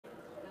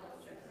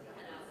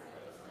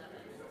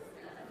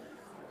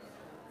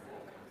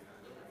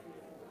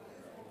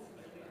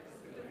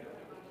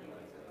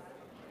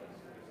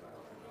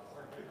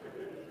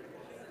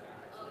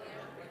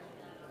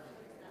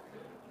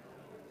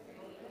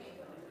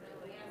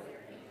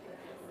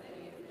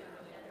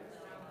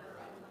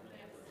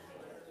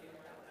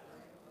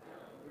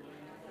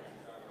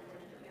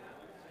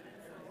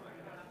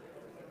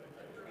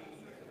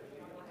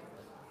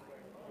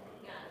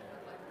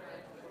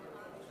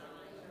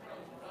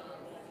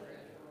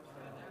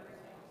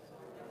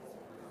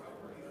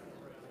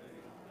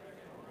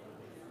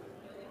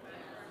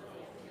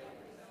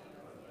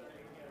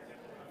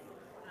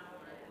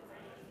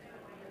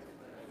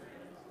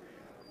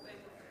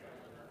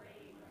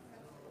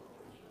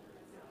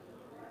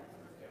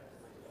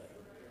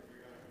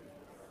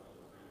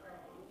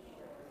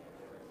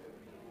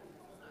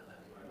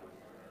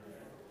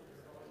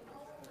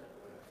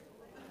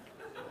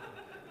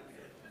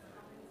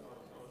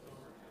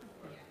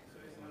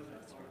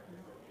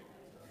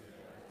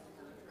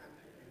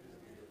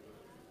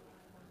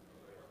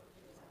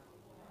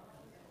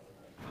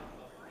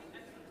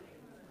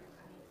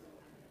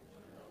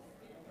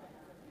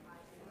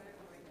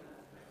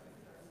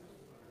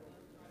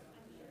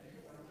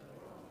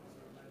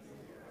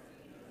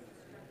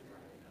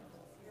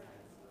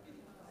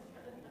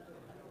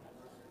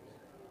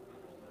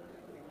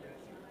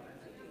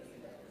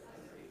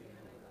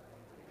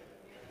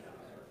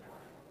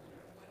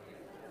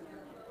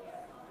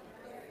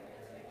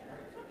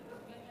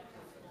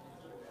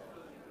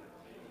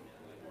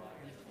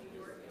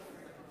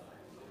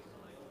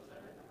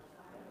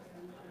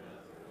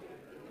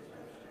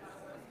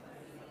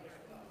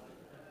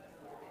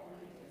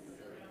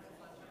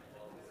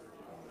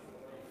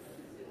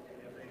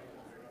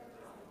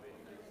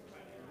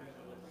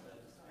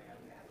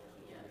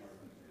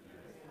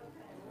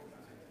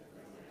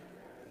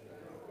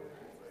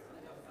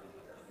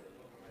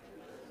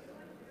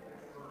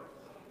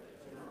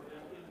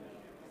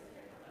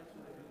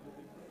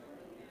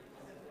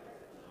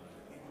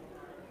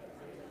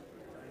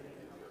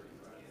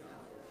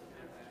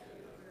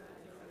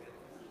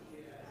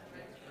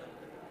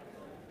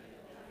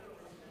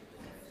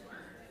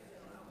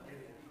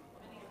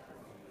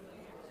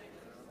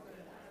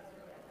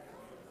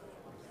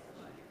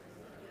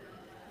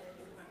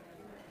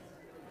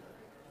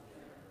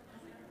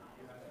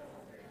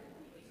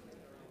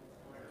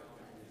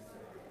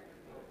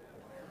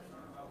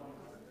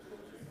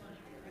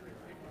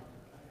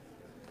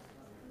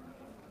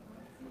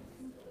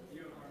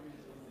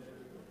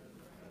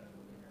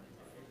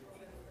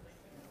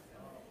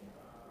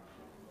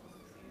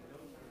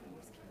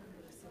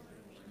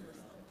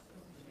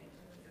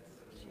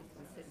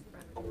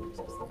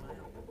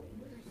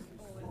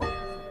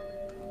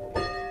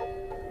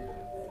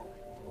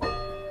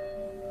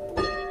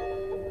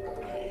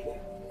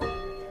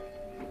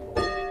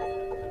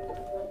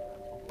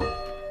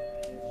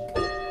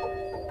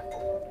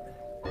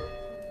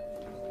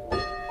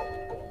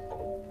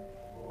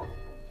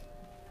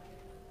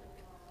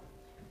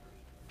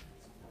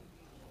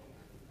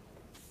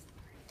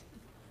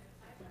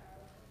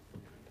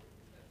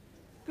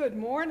Good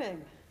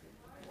morning.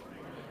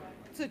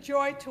 It's a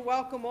joy to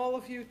welcome all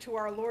of you to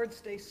our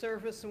Lord's Day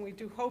service, and we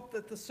do hope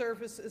that the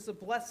service is a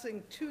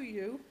blessing to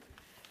you.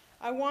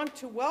 I want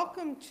to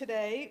welcome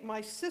today my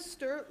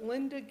sister,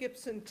 Linda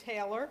Gibson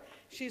Taylor.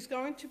 She's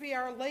going to be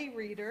our lay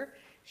reader.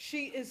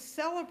 She is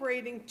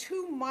celebrating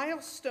 2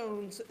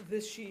 milestones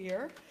this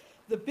year,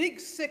 the big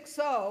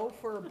 6-0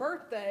 for her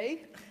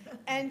birthday,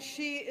 and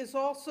she is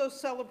also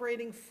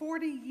celebrating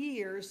 40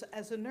 years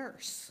as a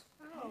nurse.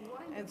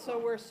 And so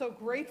we're so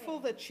grateful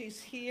that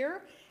she's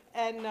here,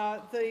 and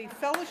the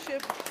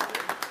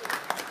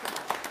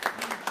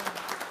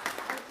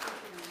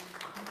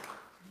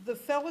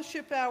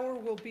fellowship hour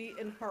will be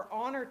in her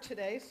honor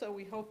today, so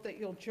we hope that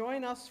you'll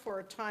join us for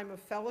a time of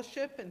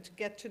fellowship and to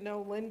get to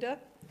know Linda.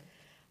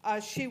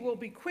 She will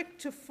be quick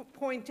to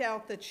point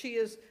out that she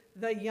is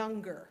the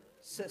younger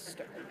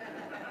sister.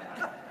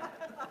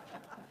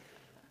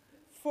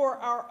 For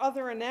our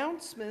other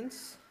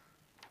announcements,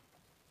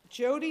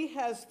 Jody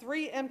has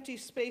 3 empty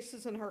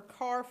spaces in her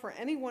car for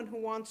anyone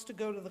who wants to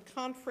go to the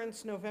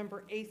conference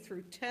November 8th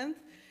through 10th.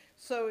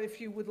 So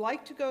if you would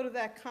like to go to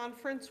that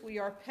conference, we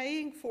are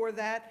paying for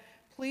that.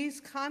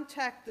 Please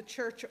contact the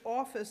church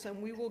office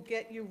and we will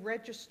get you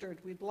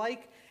registered. We'd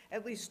like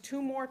at least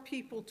 2 more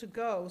people to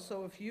go.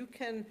 So if you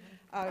can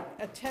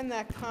attend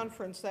that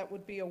conference, that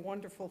would be a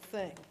wonderful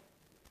thing.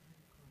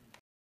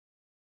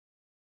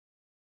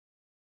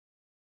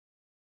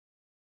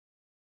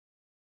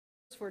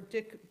 For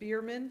Dick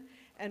Bierman,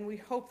 and we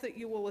hope that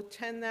you will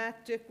attend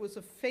that. Dick was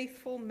a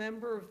faithful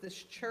member of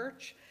this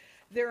church.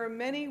 There are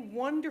many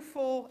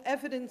wonderful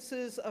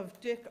evidences of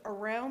Dick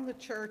around the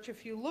church.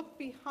 If you look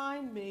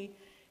behind me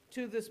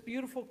to this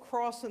beautiful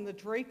cross and the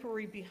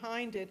drapery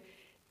behind it,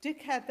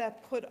 Dick had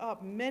that put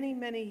up many,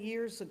 many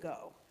years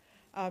ago.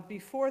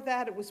 Before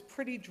that, it was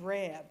pretty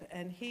drab,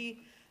 and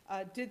he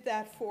did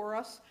that for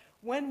us.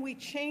 When we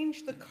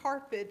changed the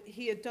carpet,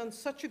 he had done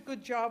such a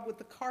good job with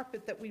the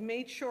carpet that we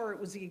made sure it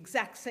was the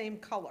exact same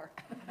color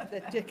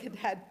that Dick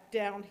had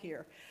down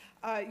here.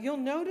 You'll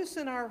notice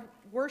in our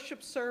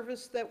worship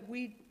service that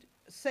we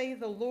say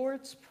the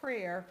Lord's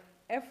Prayer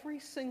every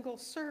single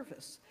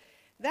service.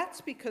 That's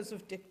because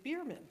of Dick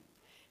Bierman.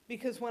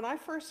 Because when I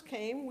first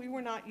came, we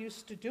were not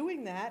used to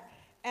doing that,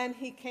 and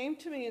he came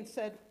to me and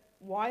said,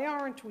 "Why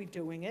aren't we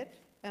doing it?"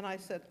 And I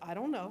said, "I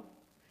don't know."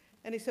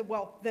 And he said,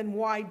 "Well, then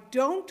why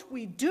don't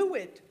we do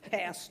it,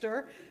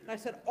 Pastor?" And I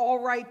said, "All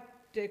right,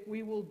 Dick,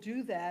 we will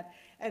do that."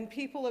 And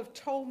people have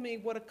told me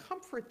what a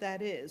comfort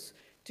that is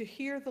to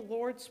hear the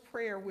Lord's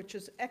Prayer, which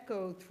is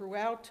echoed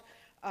throughout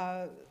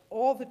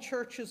all the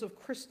churches of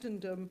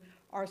Christendom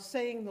are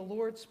saying the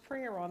Lord's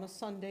Prayer on a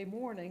Sunday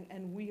morning,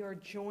 and we are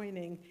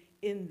joining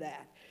in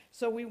that.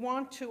 So we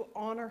want to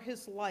honor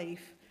his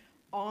life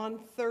on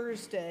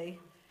Thursday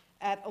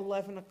at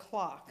 11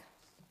 o'clock.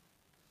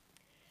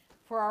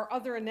 For our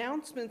other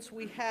announcements,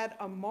 we had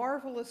a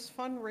marvelous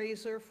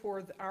fundraiser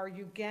for our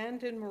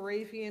Ugandan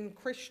Moravian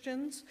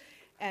Christians,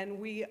 and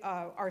we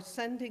are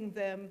sending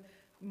them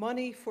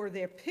money for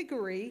their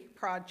piggery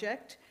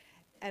project,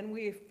 and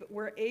we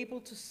were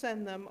able to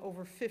send them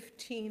over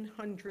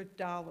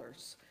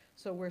 $1,500.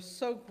 So we're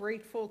so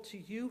grateful to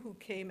you who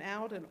came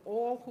out and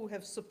all who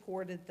have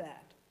supported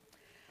that.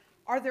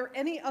 Are there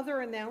any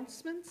other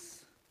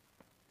announcements?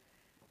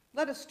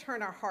 Let us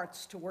turn our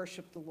hearts to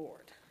worship the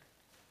Lord.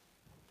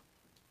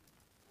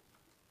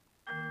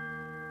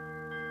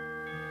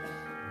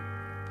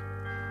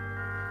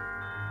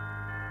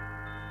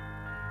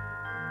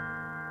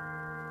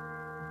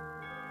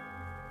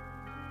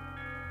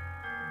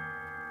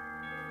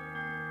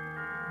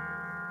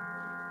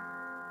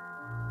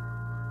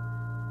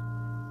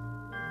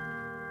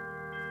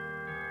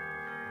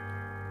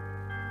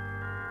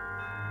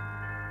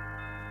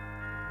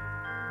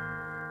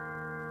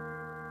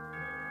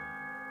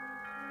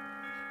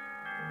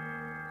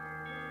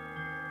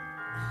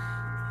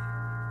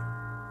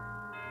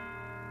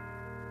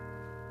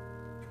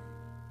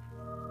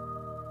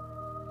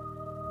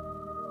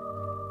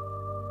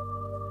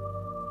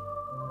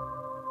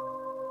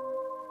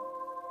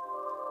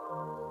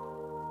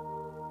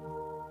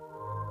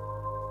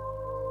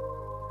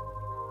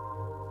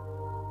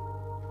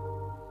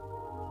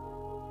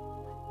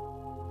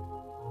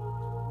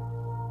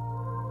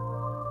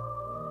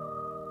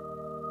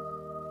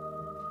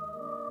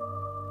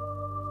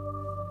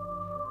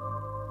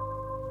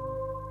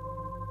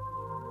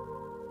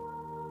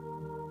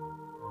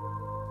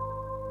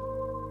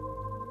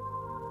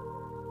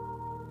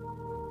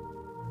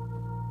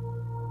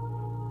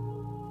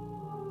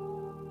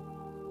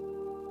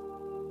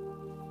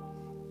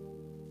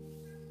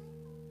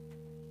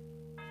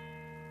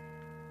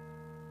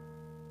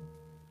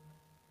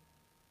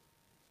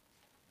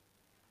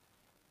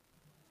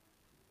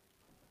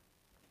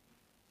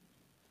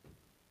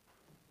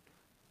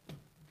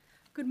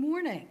 Good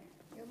morning.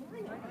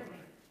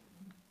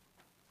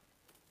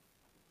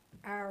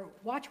 Our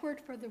watchword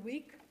for the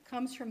week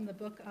comes from the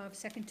book of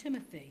 2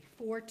 Timothy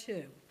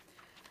 4:2.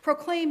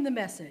 Proclaim the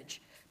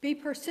message. Be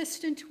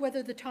persistent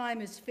whether the time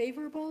is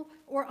favorable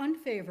or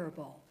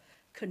unfavorable.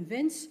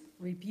 Convince,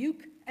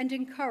 rebuke, and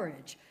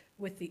encourage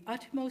with the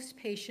utmost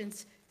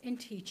patience in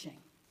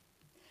teaching.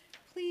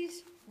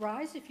 Please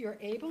rise if you're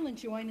able and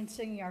join in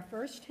singing our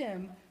first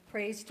hymn,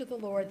 Praise to the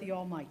Lord the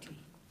Almighty.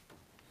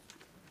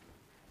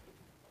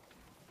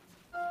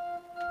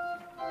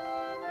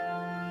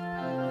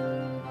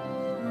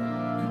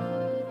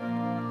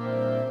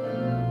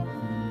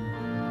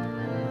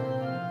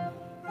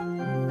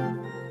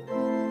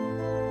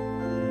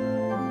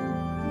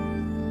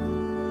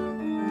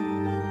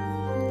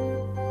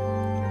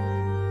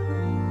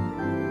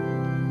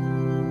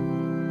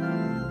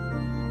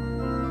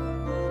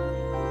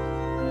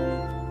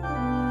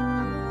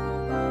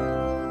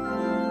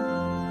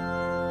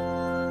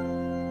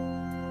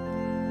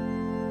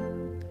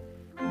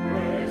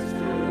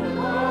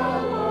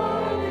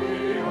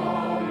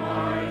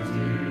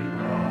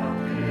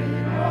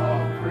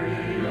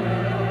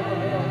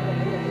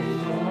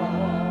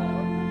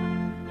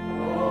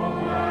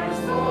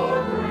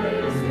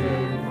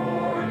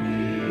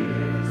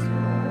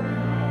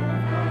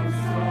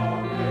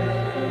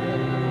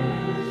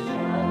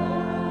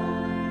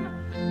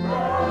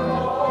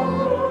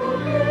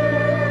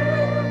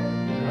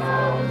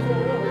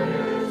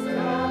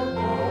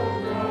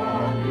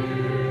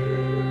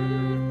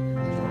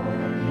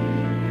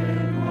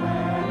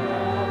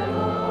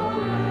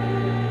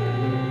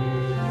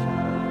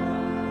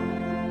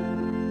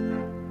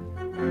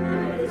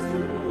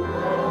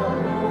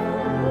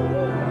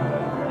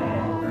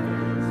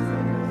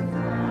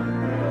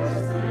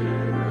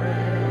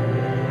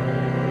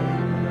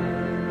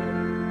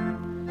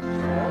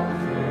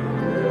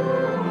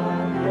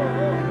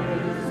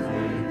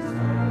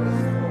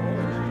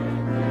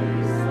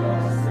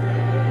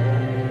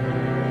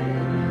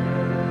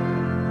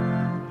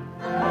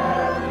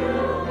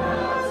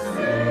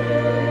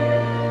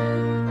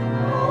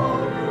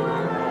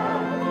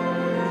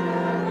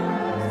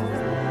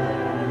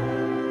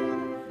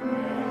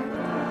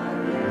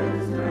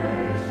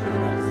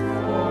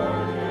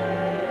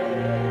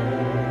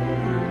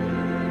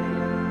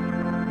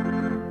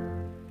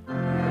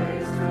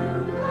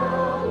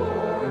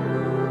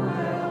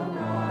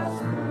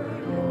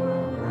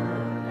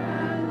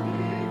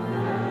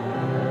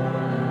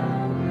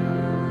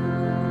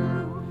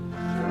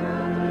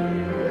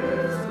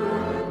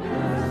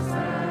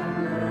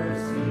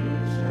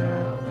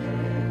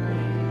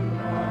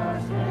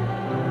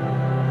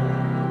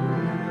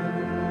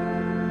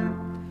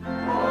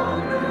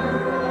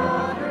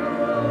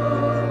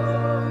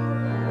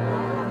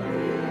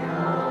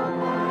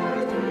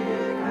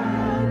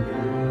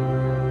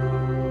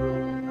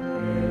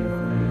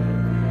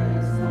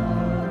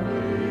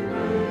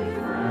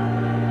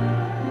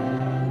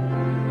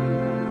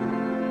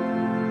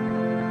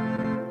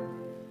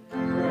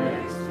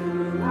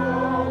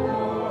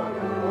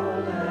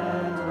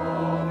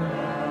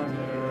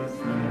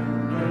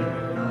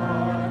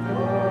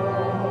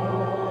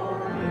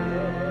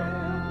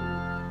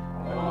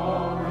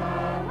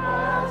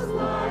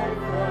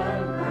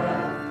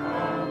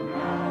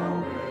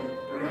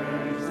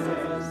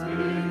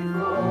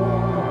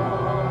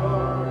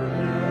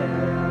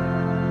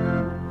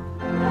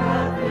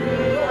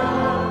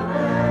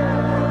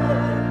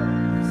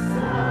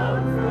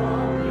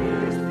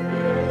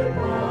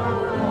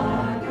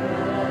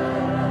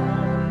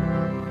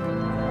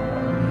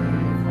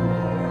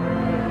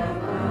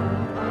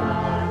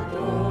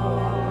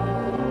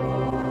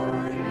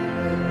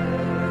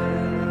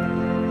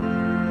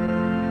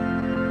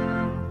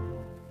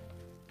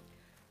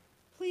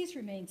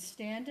 Remain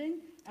standing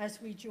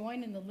as we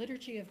join in the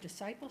Liturgy of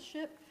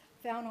Discipleship,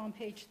 found on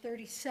page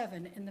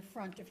 37 in the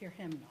front of your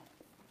hymnal.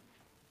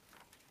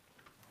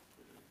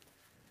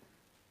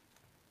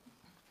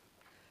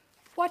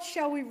 What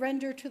shall we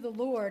render to the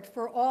Lord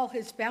for all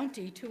his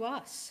bounty to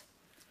us?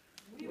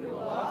 We will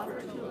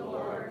offer to the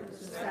Lord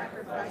the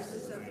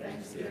sacrifices of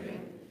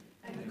thanksgiving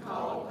and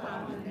call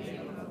upon the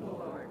name of the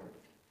Lord.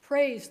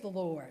 Praise the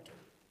Lord.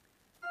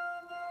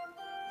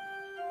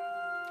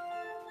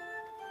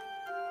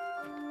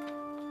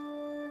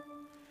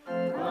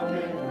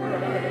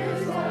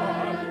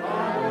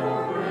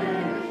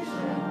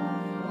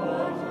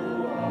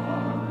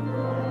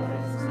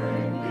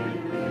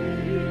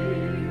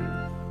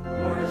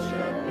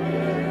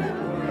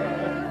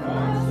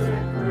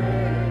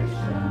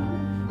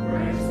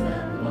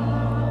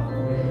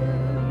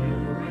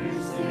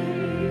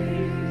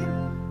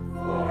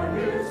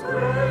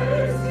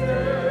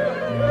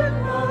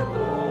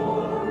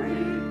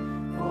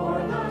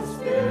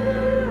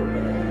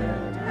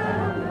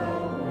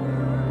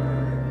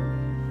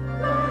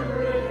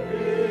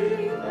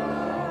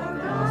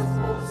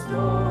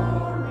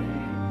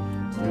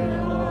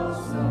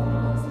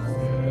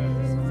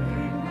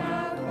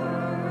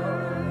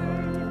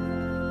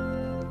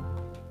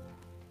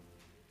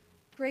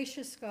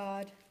 Gracious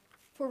God,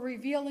 for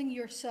revealing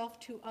yourself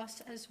to us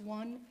as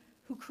one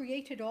who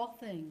created all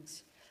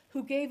things,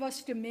 who gave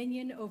us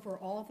dominion over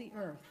all the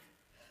earth,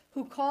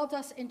 who called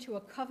us into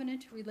a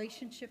covenant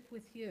relationship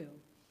with you,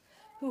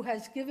 who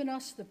has given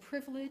us the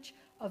privilege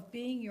of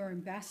being your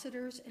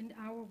ambassadors in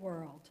our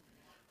world,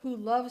 who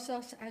loves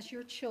us as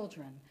your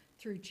children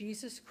through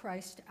Jesus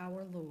Christ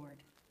our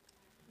Lord.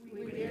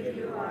 We give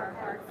you our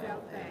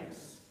heartfelt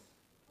thanks.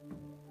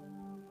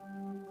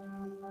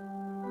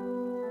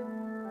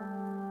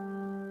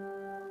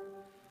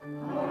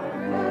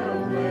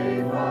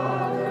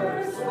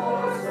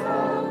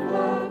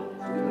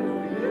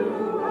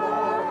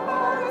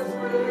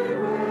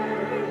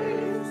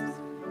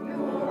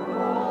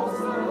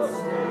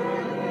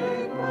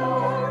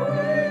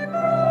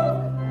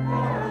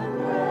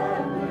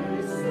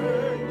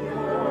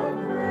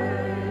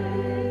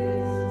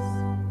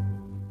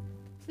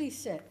 Please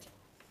sit.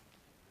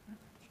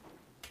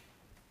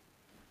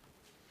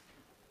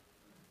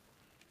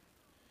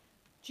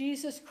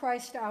 Jesus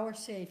Christ, our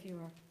Savior,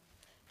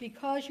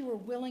 because you were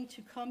willing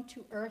to come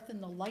to earth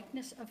in the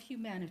likeness of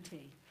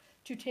humanity,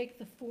 to take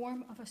the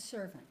form of a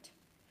servant,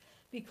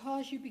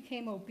 because you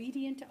became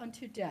obedient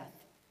unto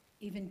death,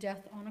 even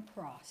death on a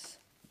cross,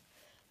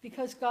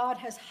 because God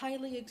has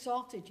highly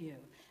exalted you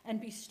and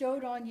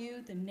bestowed on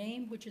you the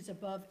name which is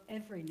above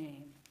every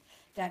name,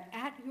 that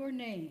at your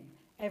name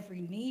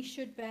every knee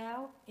should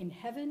bow in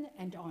heaven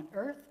and on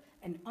earth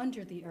and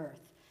under the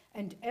earth,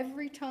 and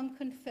every tongue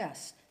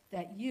confess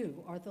that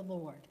you are the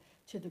Lord,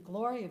 to the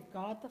glory of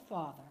God the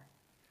Father.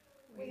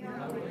 We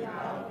humbly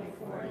bow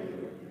before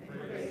you in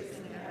praise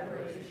and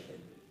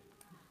adoration.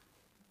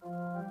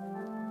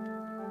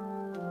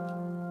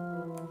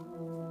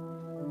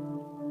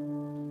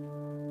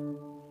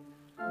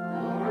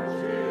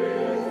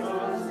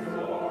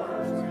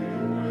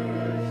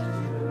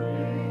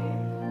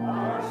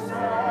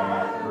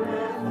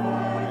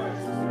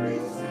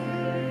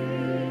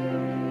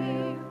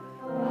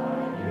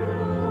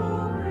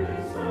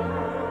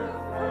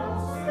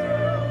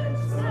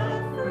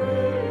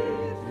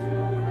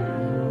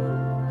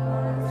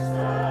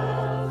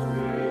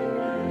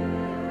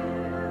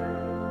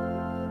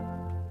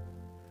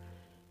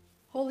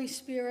 Holy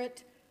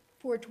Spirit,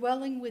 for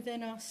dwelling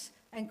within us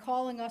and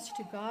calling us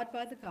to God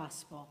by the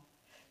gospel,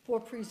 for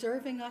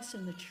preserving us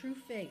in the true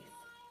faith,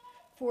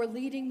 for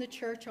leading the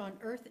church on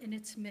earth in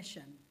its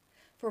mission,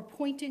 for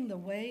pointing the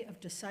way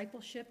of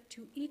discipleship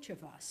to each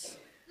of us.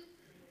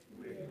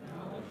 We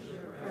acknowledge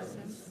your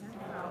presence and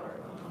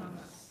power among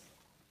us.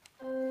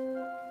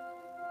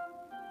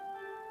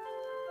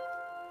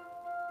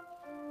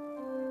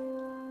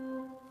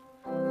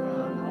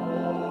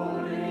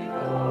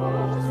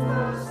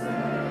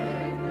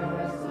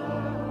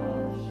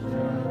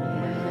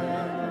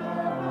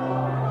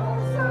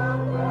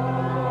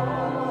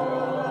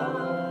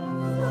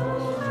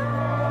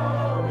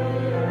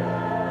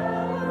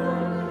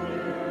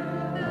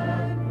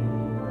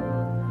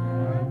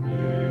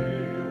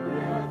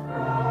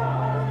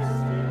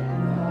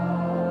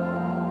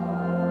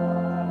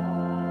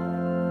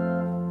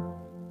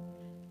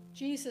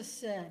 Jesus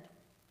said,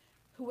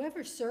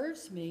 "Whoever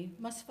serves me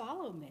must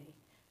follow me,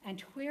 and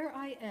where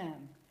I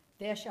am,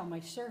 there shall my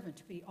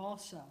servant be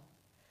also.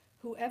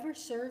 Whoever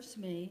serves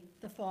me,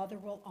 the Father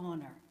will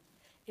honor.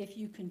 If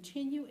you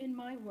continue in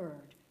my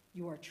word,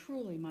 you are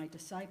truly my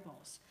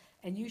disciples,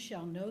 and you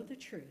shall know the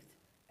truth,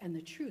 and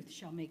the truth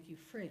shall make you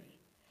free.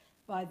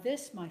 By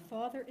this my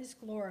Father is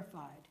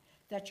glorified,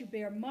 that you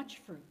bear much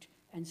fruit,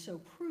 and so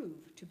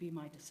prove to be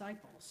my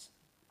disciples."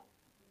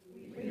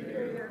 We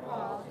hear your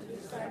call to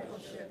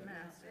discipleship,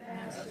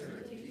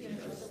 Master, teaching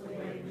us the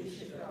way we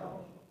should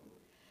go.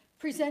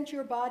 Present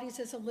your bodies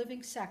as a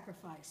living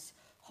sacrifice,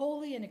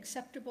 holy and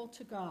acceptable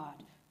to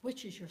God,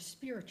 which is your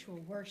spiritual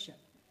worship.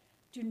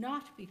 Do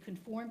not be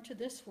conformed to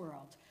this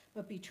world,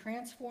 but be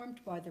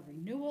transformed by the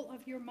renewal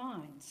of your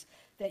minds,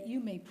 that you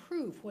may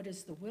prove what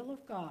is the will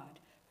of God,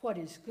 what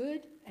is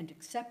good and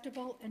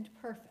acceptable and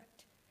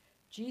perfect.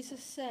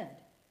 Jesus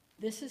said,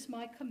 "This is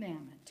my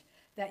commandment,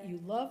 that you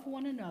love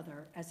one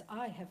another as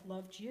I have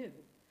loved you.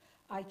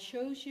 I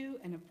chose you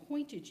and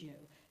appointed you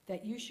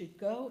that you should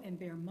go and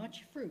bear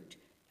much fruit,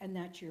 and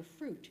that your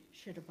fruit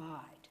should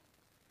abide."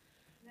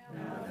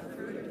 Now the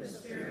fruit of the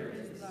Spirit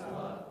is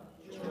love,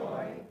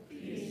 joy,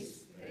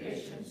 peace,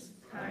 patience,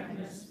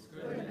 kindness,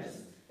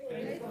 goodness,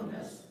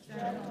 faithfulness,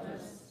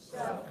 gentleness,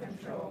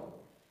 self-control.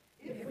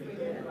 If we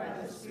live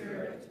by the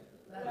Spirit,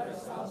 let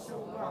us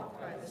also walk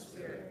by the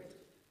Spirit.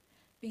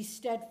 Be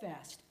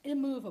steadfast,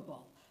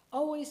 immovable,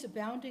 always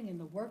abounding in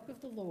the work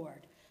of the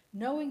Lord,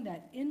 knowing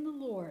that in the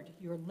Lord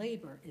your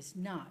labor is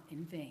not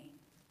in vain.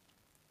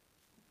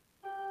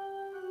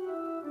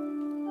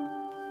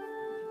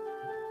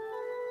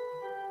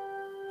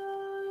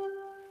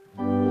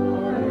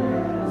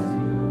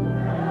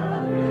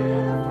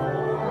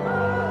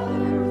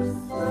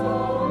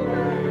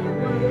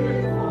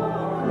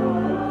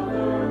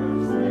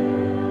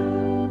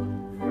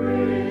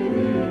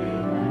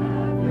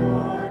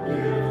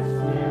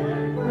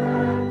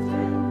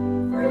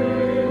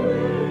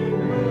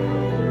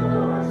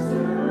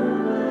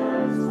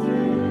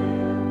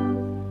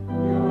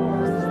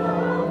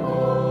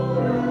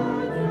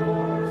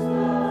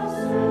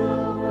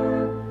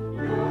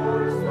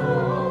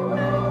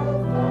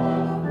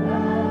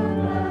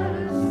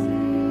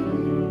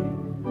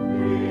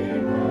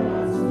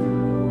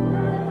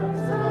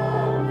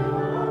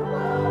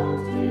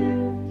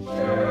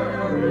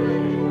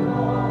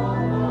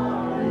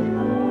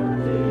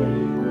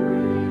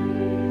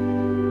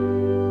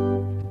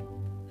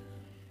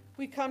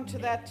 come to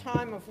that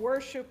time of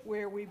worship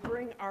where we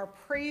bring our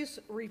praise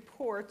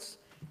reports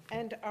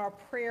and our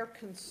prayer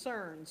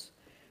concerns.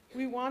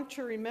 We want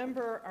to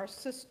remember our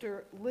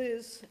sister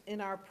Liz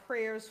in our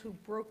prayers, who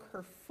broke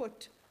her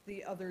foot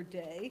the other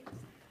day.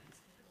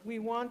 We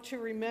want to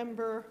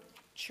remember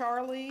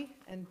Charlie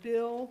and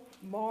Bill,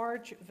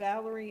 Marge,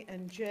 Valerie,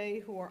 and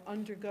Jay, who are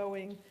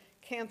undergoing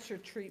cancer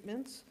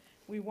treatments.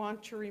 We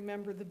want to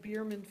remember the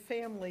Bierman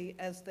family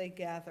as they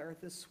gather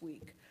this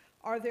week.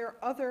 Are there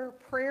other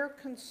prayer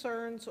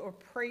concerns or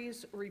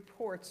praise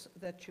reports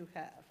that you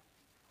have?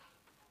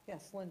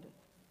 Yes, Linda.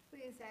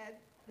 Please add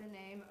the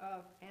name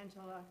of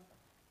Angela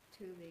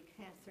to the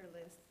cancer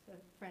list, a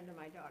friend of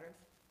my daughter's.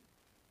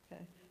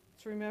 Okay.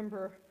 Let's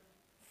remember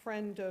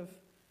friend of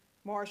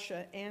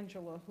Marcia,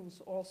 Angela,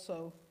 who's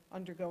also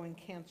undergoing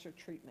cancer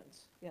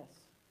treatments.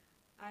 Yes.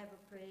 I have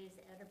a praise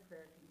and a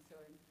prayer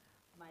concern.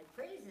 My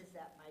praise is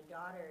that my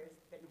daughter has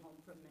been home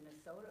from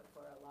Minnesota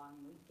for a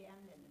long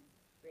weekend, and it's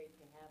great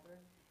to have her.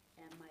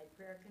 And my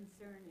prayer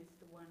concern is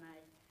the one I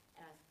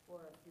asked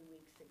for a few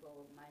weeks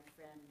ago. My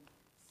friend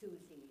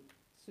Susie,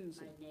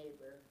 Susie. my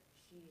neighbor,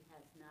 she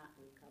has not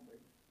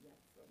recovered yet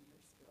from her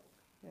stroke.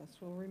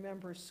 Yes, we'll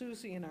remember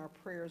Susie in our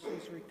prayers,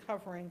 who's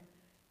recovering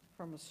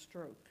from a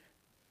stroke.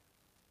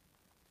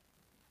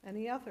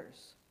 Any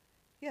others?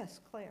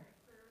 Yes, Claire.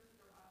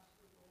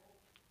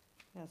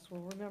 Yes,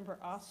 we'll remember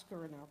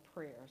Oscar in our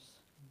prayers.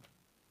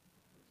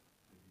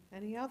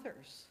 Any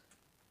others?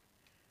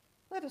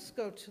 Let us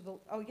go to the,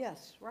 oh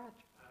yes, Roger.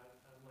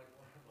 I'm like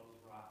one of those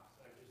rocks.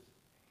 I just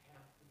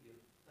have to give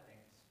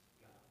thanks to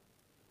God.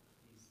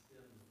 He's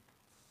been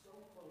so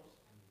close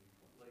to me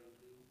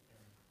lately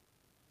and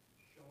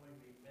showing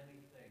me many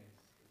things.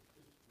 It's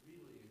just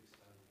really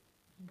exciting.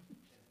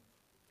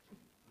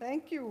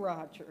 Thank you,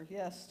 Roger.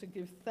 Yes, to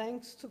give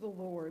thanks to the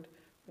Lord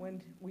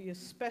when we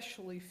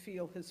especially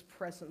feel his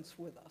presence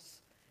with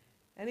us.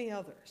 Any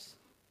others?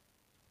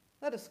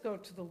 Let us go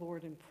to the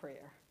Lord in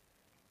prayer.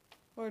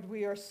 Lord,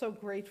 we are so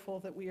grateful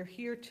that we are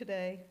here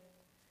today,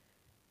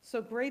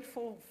 so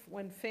grateful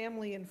when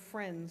family and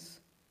friends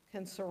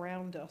can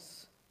surround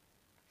us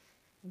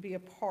and be a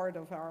part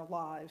of our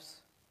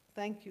lives.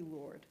 Thank you,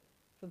 Lord,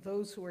 for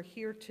those who are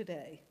here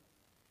today,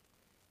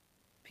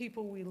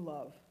 people we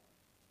love,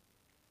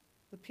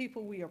 the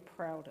people we are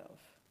proud of.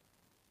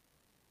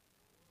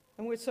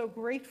 And we're so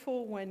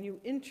grateful when you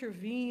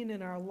intervene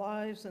in our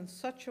lives in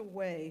such a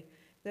way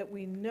that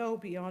we know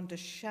beyond a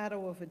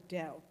shadow of a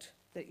doubt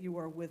that you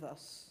are with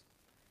us.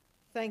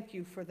 Thank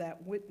you for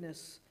that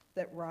witness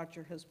that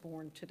Roger has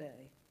borne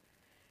today.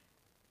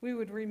 We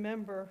would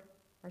remember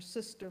our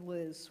sister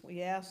Liz.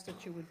 We ask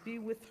that you would be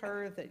with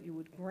her, that you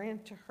would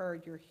grant to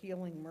her your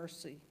healing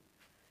mercy.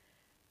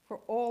 For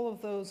all of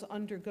those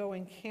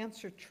undergoing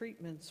cancer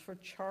treatments, for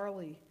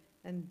Charlie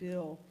and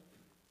Bill,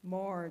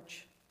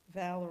 Marge,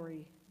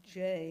 Valerie,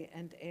 Jay,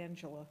 and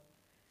Angela,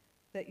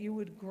 that you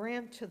would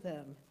grant to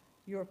them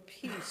your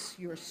peace,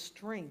 your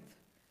strength,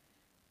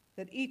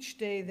 that each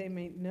day they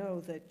may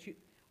know that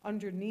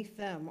underneath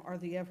them are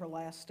the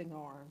everlasting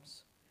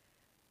arms.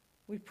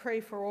 We pray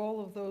for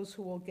all of those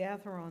who will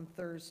gather on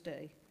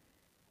Thursday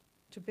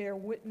to bear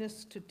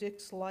witness to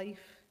Dick's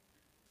life,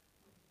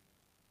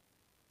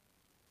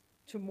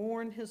 to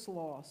mourn his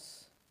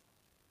loss,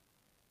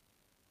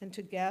 and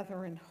to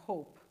gather in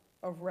hope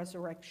of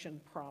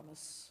resurrection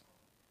promise.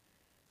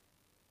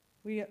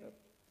 We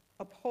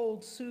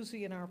uphold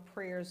Susie in our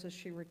prayers as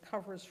she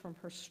recovers from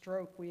her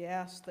stroke. We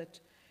ask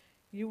that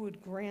you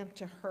would grant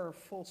to her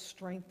full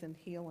strength and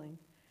healing.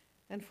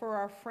 And for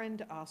our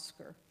friend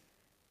Oscar,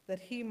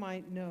 that he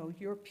might know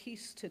your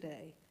peace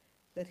today,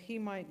 that he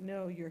might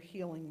know your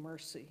healing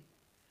mercy.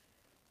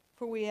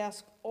 For we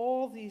ask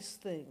all these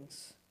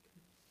things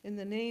in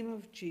the name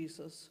of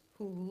Jesus,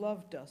 who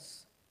loved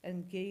us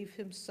and gave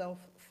himself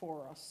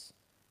for us.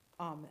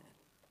 Amen.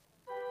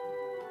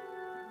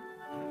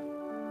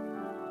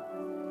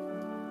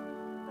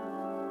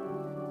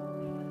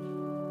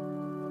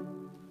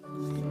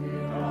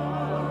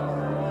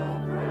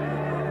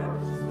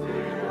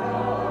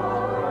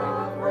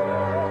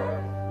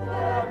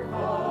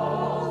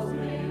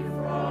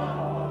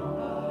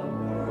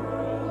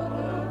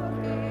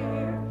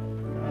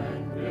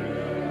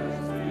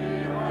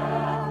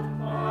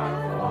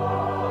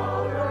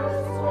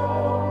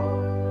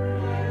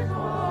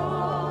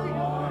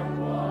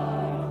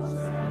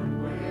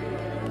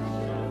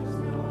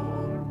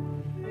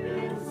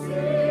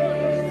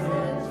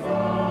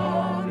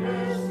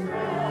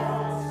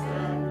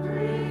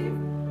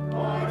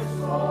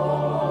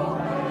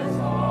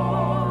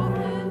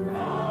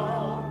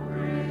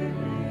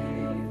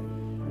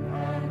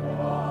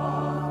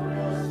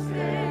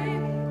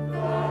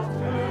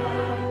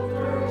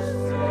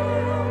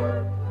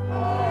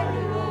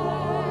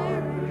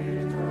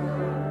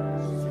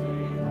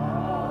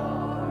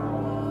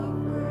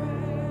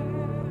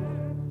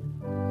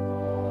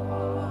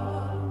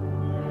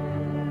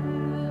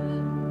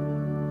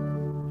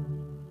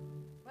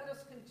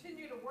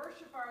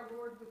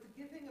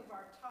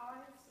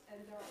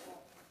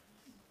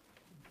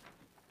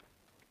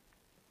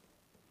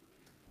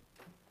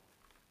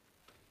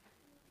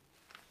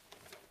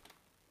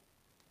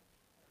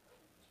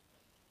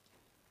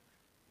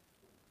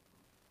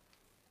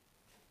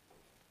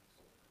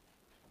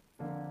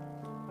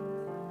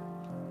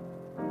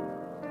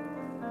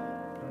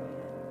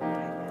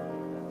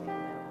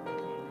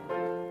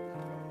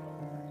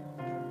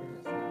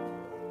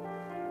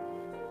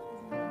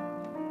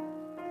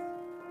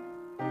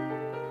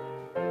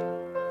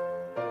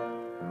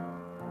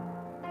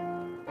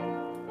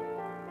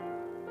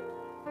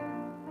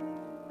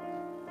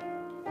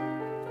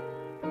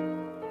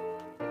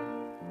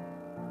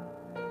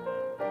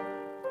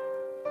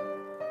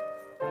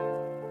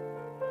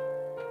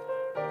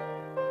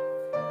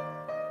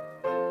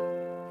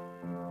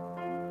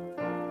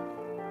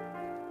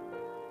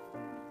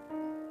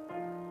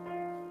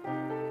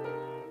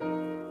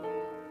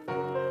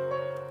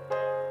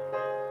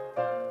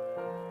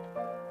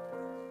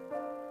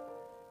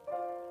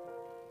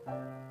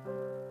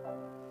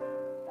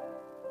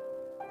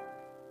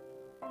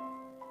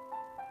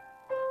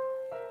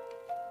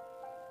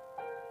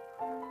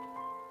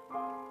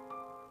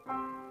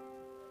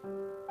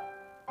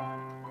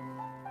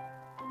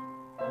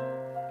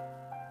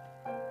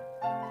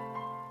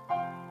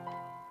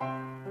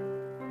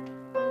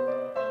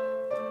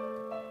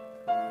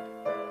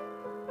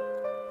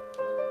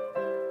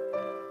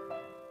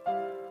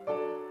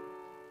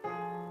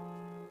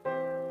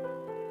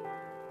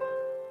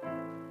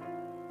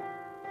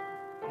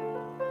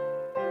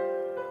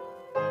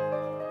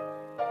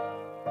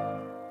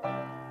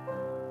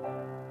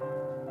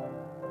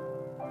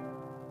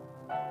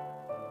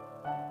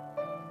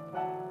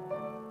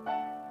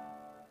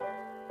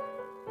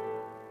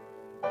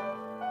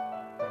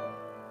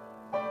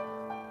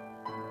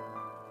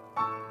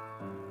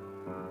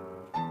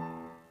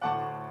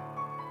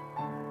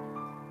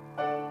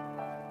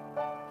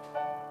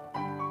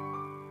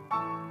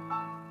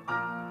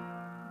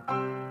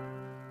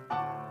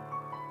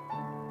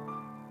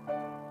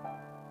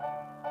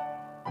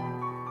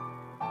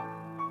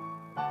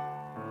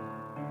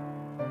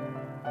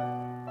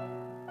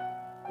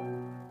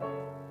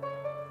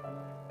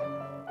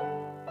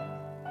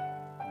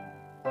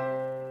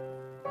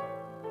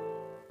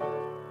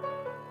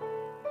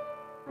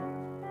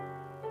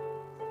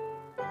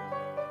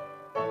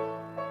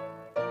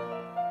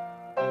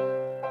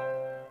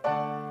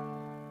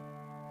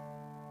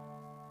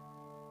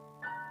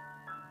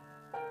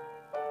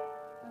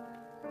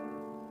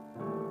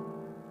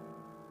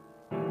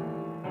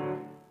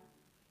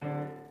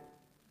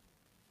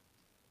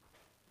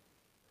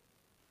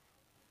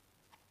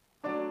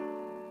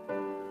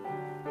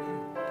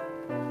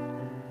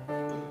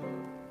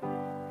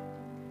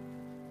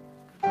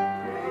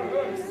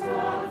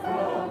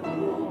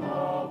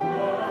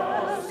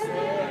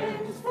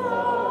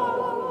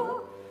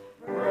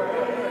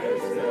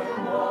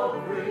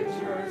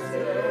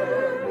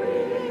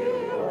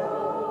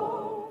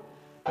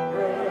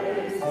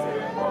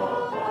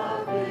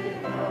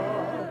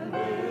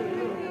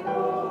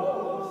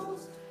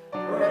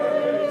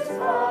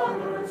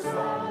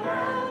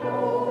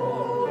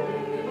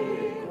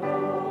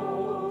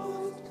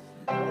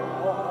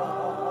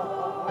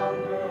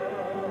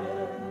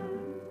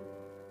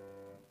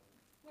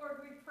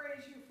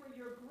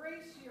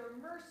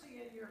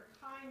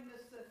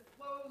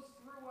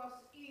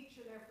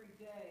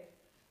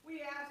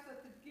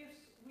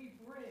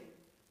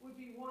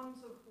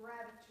 ones of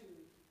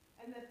gratitude,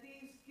 and that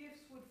these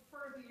gifts would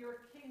further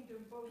your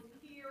kingdom both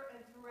here and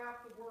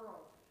throughout the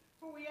world.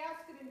 For we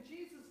ask it in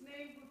Jesus'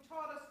 name, who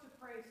taught us to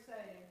pray,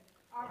 saying,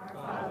 Our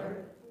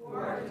Father, who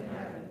art in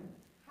heaven,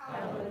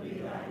 hallowed be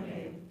thy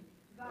name.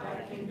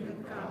 Thy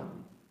kingdom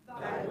come,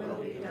 thy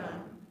will be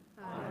done,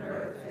 on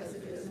earth as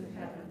it is in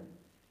heaven.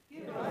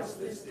 Give us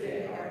this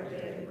day our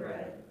daily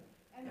bread,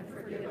 and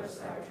forgive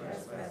us our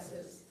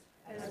trespasses,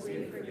 as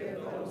we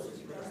forgive those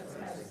who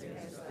trespass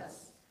against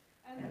us.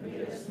 And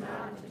lead us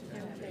not into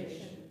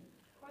temptation,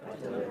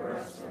 but deliver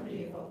us from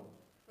evil.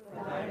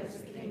 For thine is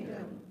the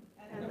kingdom,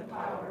 and the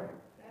power,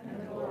 and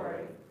the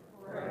glory,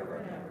 forever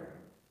and ever.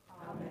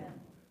 Amen.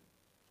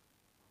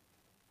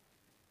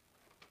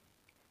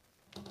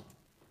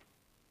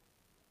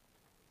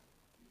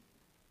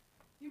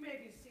 You may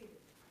be seated.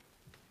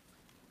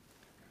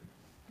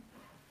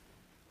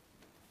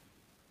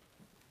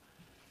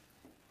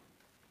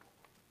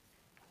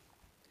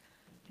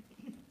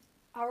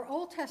 Our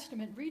Old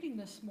Testament reading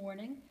this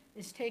morning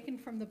is taken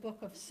from the book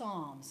of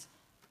Psalms,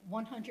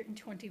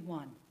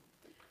 121.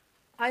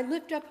 I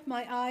lift up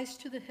my eyes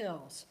to the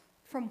hills.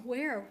 From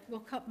where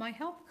will my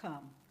help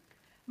come?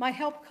 My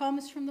help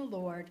comes from the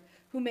Lord,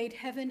 who made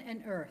heaven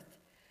and earth.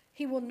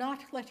 He will not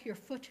let your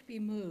foot be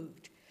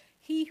moved.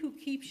 He who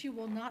keeps you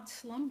will not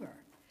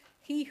slumber.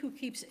 He who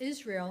keeps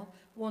Israel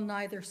will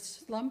neither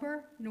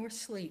slumber nor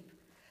sleep.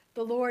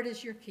 The Lord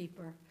is your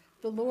keeper.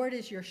 The Lord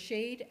is your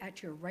shade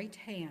at your right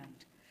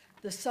hand.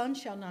 The sun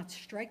shall not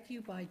strike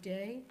you by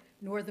day,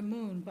 nor the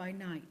moon by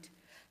night.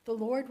 The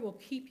Lord will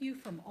keep you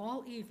from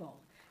all evil.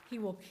 He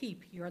will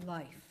keep your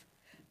life.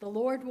 The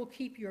Lord will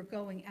keep your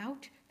going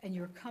out and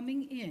your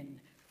coming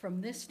in from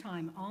this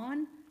time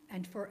on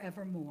and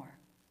forevermore.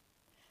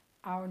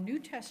 Our New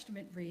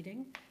Testament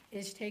reading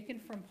is taken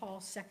from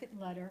Paul's second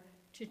letter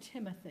to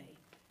Timothy,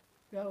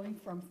 going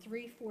from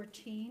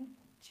 3:14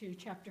 to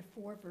chapter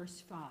 4,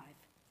 verse 5.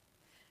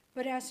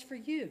 But as for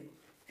you,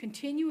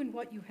 continue in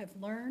what you have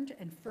learned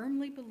and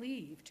firmly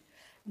believed,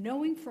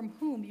 knowing from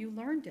whom you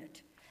learned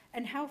it,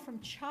 and how from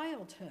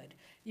childhood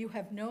you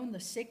have known the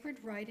sacred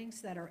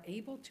writings that are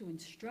able to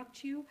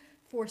instruct you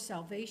for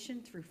salvation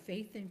through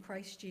faith in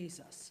Christ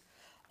Jesus.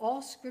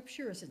 All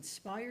Scripture is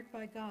inspired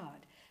by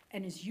God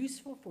and is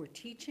useful for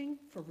teaching,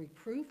 for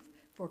reproof,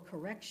 for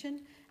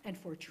correction, and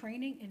for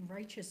training in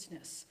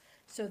righteousness,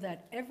 so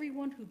that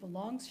everyone who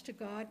belongs to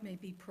God may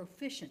be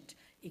proficient,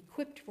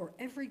 equipped for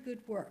every good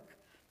work.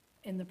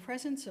 In the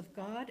presence of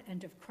God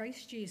and of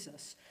Christ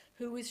Jesus,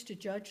 who is to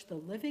judge the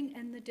living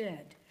and the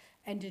dead,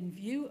 and in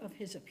view of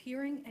his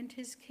appearing and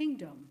his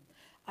kingdom,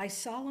 I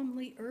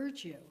solemnly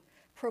urge you,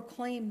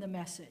 proclaim the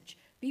message,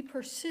 be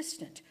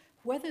persistent,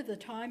 whether the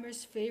time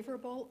is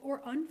favorable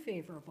or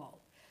unfavorable.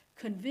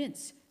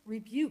 Convince,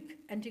 rebuke,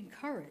 and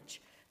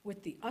encourage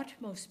with the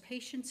utmost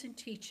patience and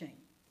teaching.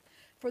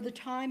 For the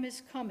time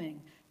is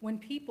coming when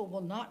people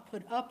will not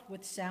put up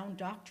with sound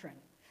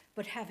doctrine,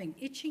 but having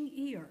itching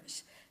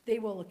ears, they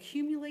will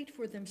accumulate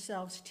for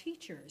themselves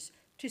teachers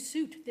to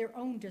suit their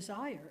own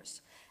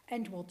desires,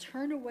 and will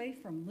turn away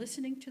from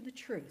listening to the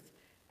truth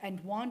and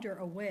wander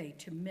away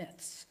to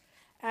myths.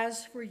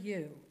 As for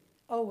you,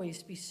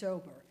 always be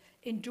sober,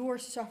 endure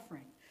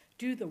suffering,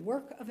 do the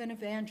work of an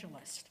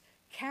evangelist,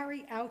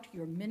 carry out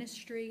your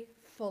ministry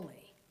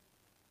fully.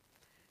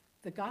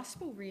 The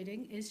gospel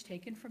reading is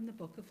taken from the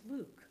book of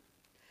Luke.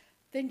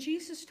 Then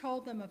Jesus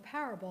told them a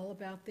parable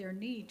about their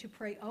need to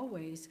pray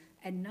always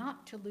and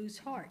not to lose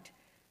heart.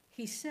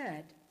 He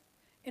said,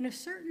 in a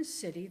certain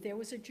city there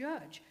was a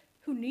judge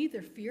who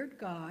neither feared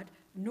God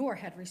nor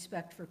had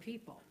respect for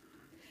people.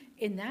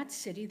 In that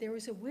city there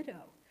was a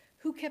widow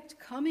who kept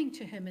coming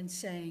to him and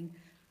saying,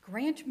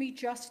 grant me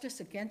justice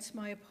against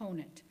my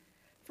opponent.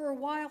 For a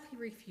while he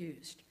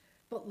refused,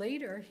 but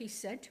later he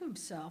said to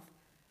himself,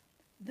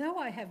 though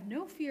I have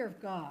no fear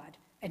of God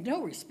and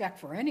no respect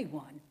for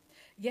anyone,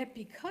 yet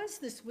because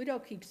this widow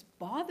keeps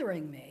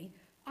bothering me,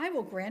 I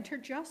will grant her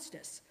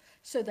justice,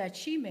 so that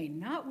she may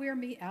not wear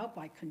me out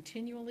by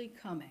continually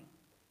coming.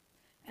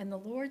 And the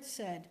Lord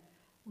said,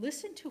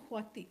 listen to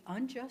what the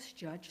unjust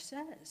judge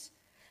says.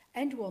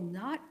 And will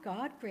not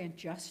God grant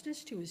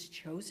justice to his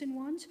chosen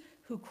ones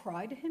who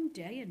cry to him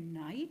day and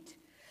night?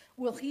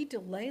 Will he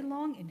delay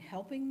long in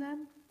helping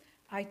them?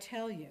 I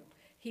tell you,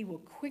 he will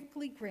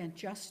quickly grant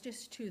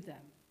justice to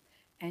them.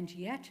 And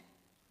yet,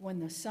 when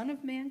the Son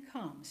of Man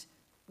comes,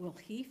 will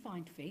he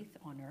find faith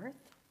on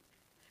earth?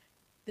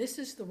 This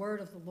is the word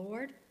of the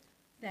Lord.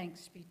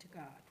 Thanks be to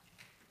God.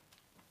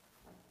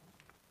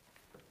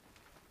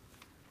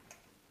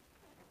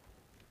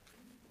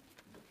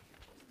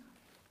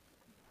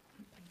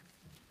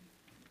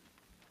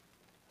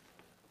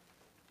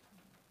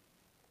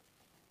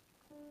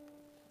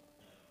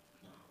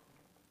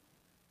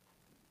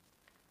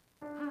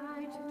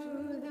 I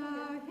to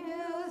the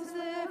hills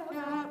lift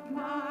up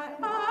my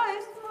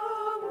eyes,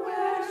 from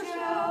where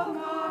shall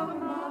come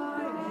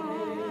my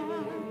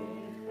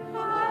aid?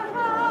 My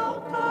help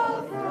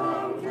comes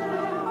from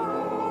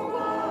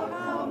Jehovah,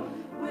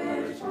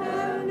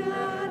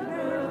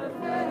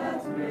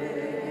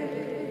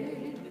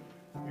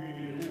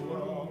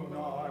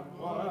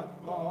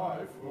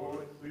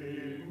 foot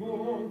be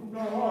moved,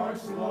 nor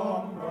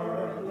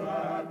slumber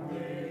that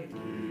may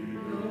keep.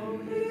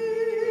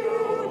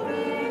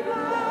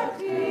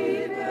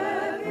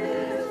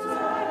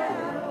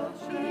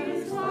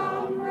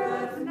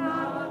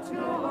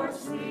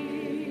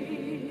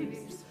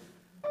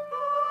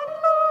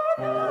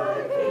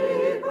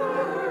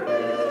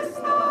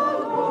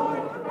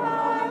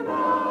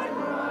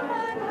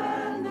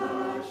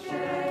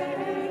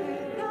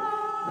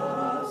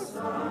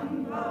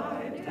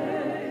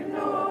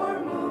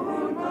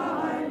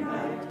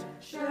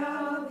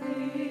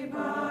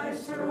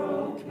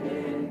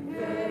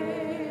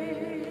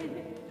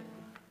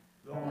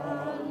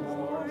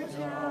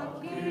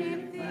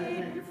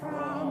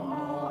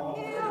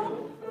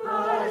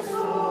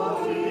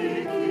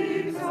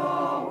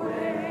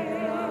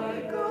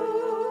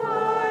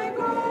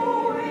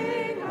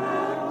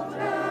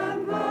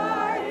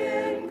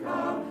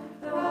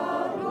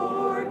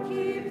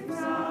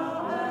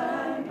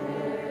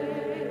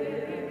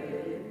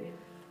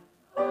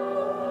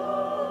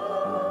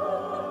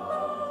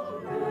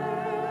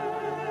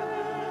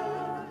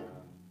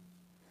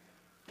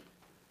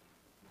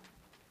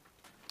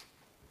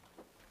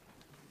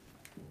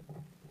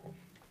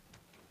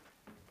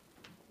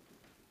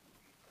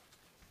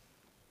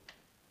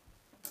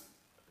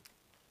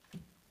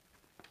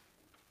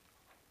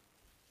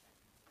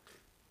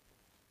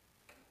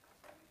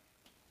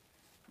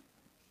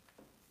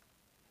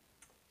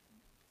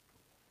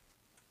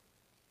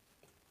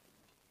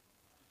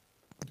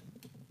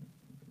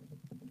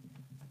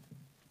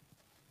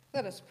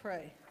 Let us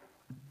pray.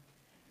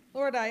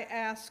 Lord, I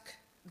ask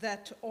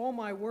that all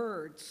my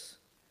words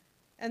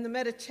and the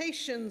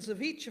meditations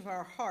of each of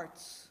our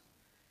hearts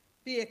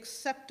be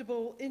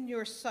acceptable in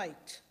your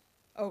sight,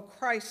 O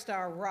Christ,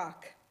 our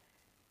rock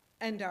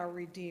and our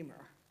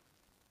Redeemer.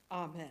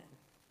 Amen.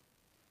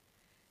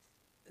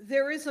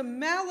 There is a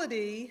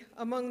malady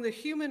among the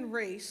human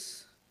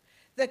race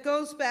that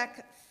goes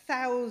back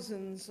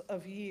thousands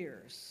of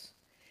years.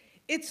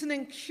 It's an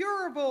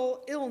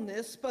incurable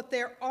illness, but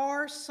there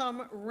are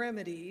some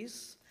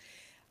remedies.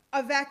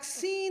 A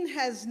vaccine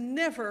has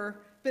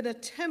never been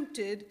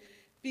attempted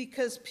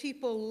because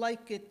people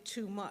like it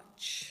too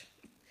much.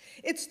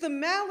 It's the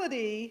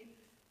malady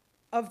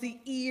of the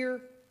ear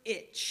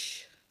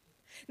itch.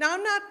 Now,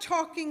 I'm not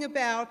talking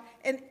about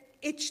an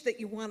itch that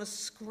you want to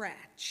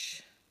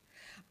scratch.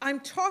 I'm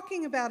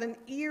talking about an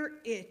ear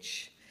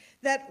itch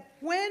that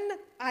when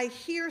I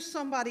hear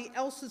somebody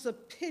else's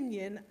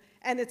opinion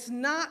and it's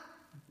not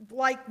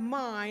like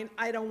mine,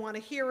 I don't want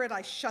to hear it,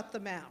 I shut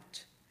them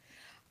out.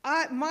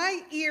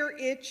 My ear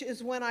itch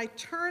is when I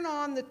turn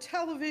on the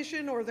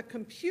television or the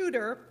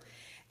computer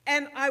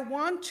and I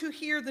want to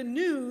hear the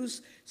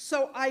news,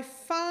 so I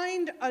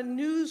find a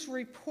news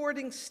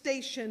reporting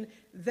station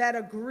that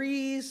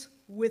agrees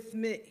with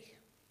me.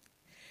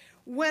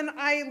 When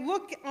I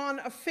look on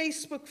a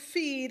Facebook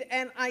feed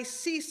and I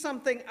see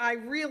something I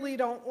really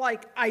don't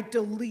like, I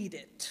delete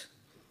it.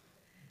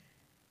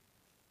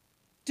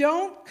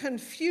 Don't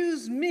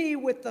confuse me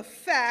with the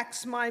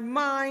facts. My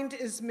mind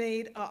is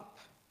made up.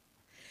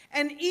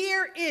 An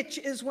ear itch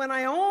is when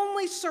I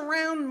only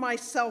surround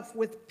myself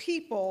with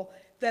people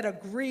that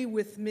agree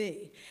with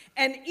me.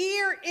 An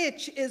ear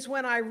itch is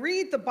when I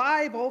read the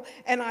Bible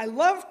and I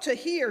love to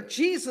hear,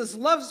 Jesus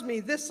loves me,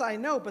 this I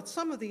know, but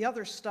some of the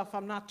other stuff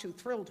I'm not too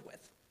thrilled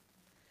with.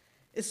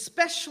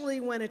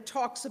 Especially when it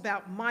talks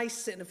about my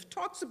sin. If it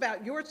talks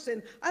about your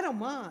sin, I don't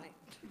mind.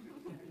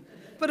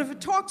 But if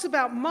it talks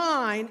about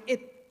mine,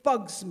 it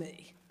bugs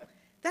me.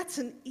 That's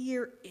an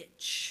ear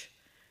itch,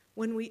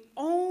 when we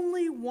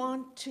only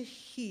want to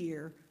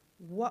hear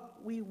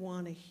what we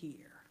want to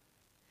hear.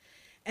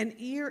 An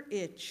ear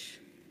itch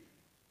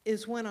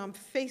is when I'm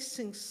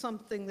facing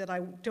something that I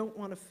don't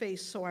want to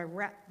face, so I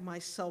wrap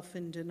myself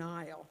in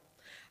denial.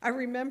 I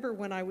remember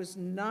when I was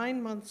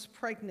 9 months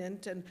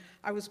pregnant and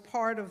I was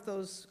part of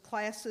those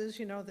classes,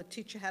 you know, that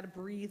teach you how to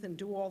breathe and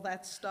do all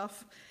that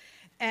stuff.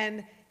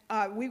 And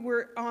we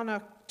were on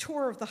a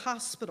tour of the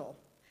hospital.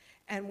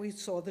 And we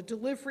saw the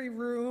delivery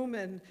room,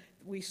 and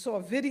we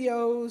saw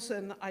videos,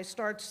 and I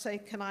started to say,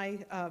 can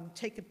I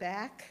take it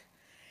back?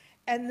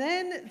 And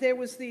then there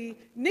was the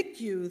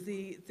NICU,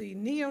 the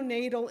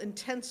neonatal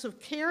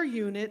intensive care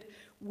unit,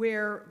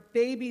 where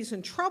babies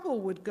in trouble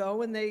would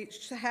go, and they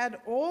had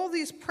all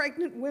these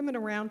pregnant women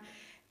around,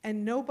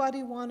 and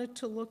nobody wanted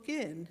to look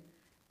in,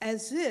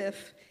 as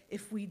if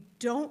we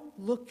don't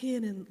look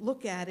in and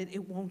look at it,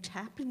 it won't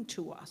happen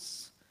to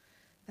us.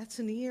 That's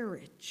an ear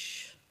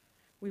itch.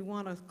 We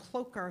want to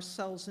cloak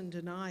ourselves in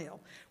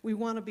denial. We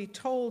want to be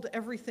told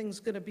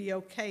everything's going to be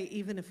okay,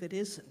 even if it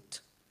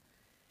isn't.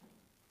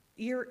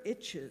 Ear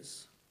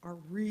itches are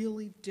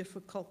really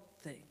difficult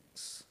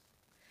things.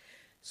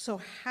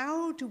 So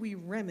how do we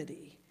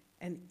remedy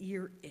an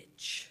ear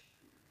itch?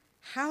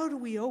 How do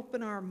we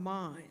open our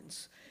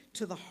minds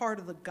to the heart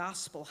of the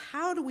gospel?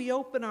 How do we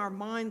open our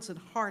minds and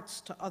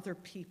hearts to other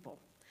people?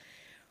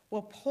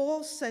 Well,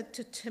 Paul said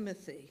to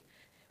Timothy,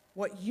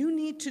 what you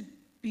need to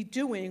be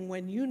doing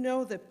when you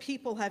know that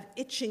people have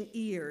itching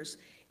ears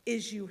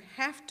is you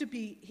have to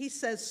be, he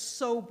says,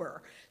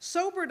 sober.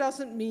 Sober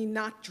doesn't mean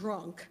not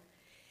drunk.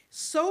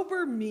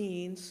 Sober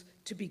means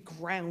to be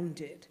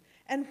grounded.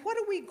 And what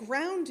are we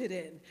grounded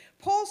in?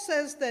 Paul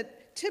says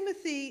that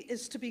Timothy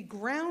is to be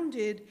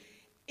grounded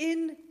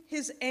in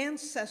his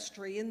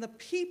ancestry, in the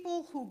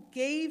people who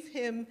gave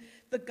him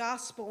the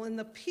gospel, in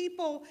the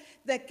people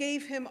that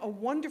gave him a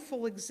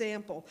wonderful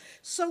example.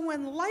 So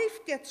when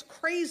life gets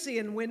crazy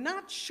and we're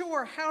not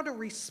sure how to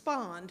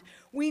respond,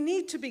 we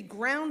need to be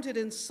grounded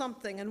in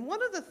something. And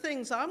one of the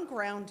things I'm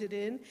grounded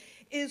in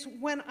is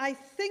when I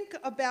think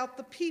about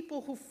the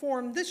people who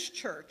formed this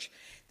church.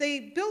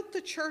 They built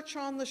the church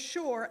on the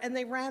shore and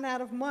they ran out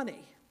of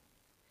money.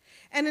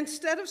 And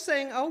instead of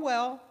saying, oh,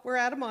 well, we're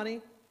out of money,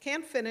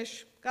 can't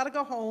finish, got to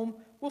go home,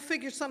 we'll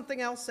figure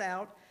something else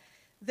out,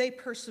 they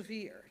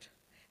persevered.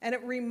 And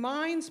it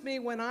reminds me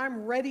when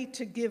I'm ready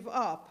to give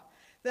up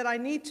that I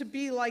need to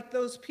be like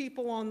those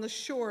people on the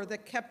shore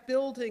that kept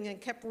building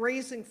and kept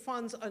raising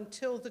funds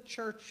until the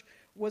church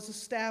was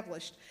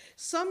established.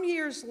 Some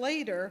years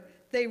later,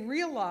 they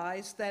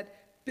realized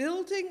that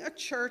building a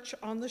church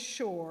on the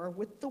shore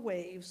with the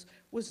waves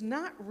was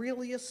not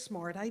really a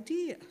smart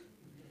idea.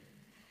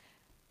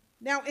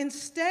 Now,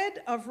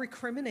 instead of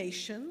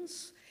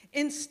recriminations,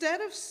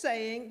 instead of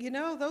saying, you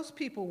know, those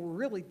people were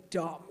really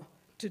dumb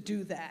to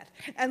do that,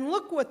 and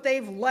look what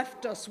they've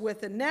left us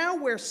with, and now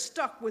we're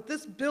stuck with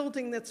this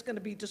building that's going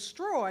to be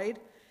destroyed,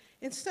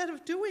 instead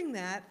of doing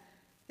that,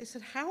 they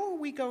said, how are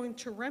we going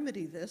to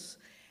remedy this?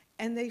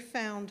 And they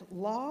found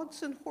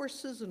logs and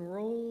horses and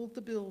rolled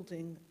the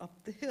building up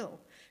the hill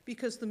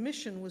because the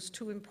mission was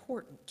too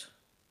important.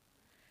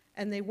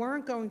 And they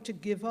weren't going to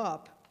give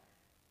up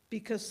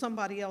because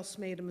somebody else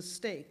made a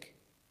mistake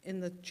in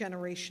the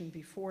generation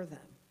before them.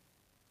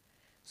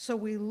 So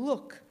we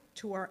look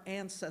to our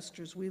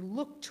ancestors, we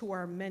look to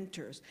our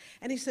mentors.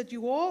 And he said,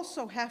 you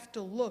also have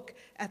to look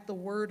at the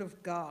Word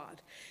of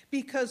God,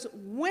 because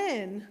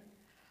when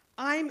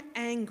I'm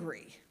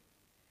angry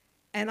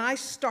and I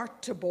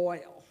start to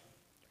boil,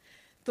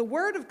 the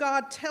Word of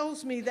God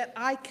tells me that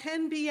I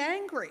can be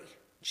angry.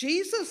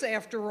 Jesus,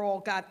 after all,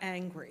 got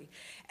angry.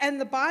 And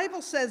the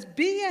Bible says,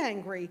 be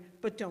angry,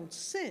 but don't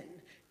sin.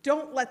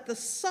 Don't let the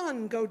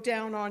sun go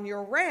down on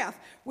your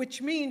wrath,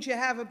 which means you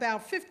have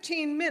about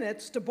 15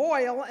 minutes to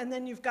boil, and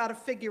then you've got to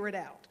figure it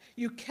out.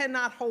 You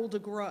cannot hold a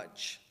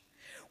grudge.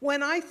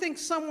 When I think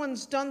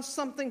someone's done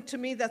something to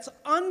me that's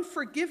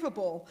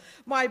unforgivable,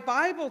 my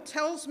Bible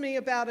tells me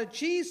about a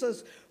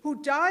Jesus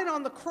who died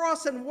on the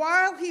cross, and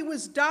while he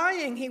was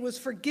dying, he was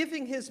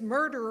forgiving his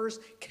murderers.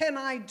 Can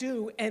I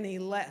do any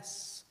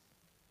less?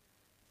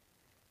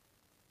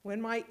 When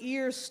my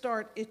ears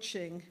start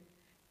itching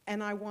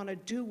and I want to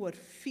do what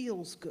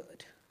feels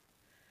good,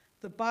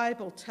 the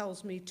Bible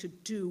tells me to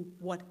do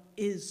what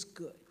is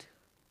good.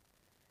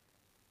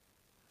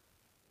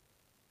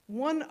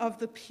 One of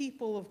the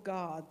people of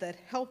God that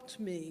helped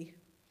me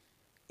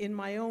in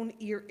my own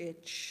ear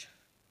itch,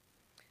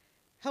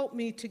 helped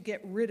me to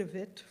get rid of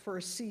it for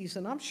a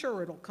season, I'm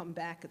sure it'll come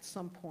back at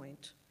some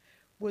point,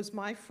 was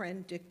my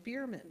friend Dick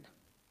Bierman.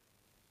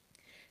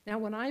 Now,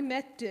 when I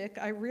met Dick,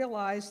 I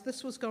realized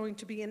this was going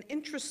to be an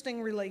interesting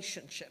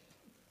relationship,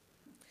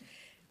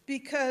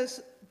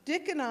 because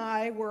Dick and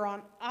I were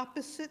on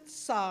opposite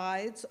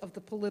sides of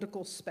the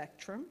political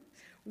spectrum.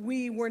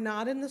 We were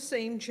not in the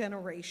same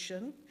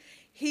generation.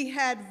 He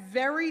had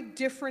very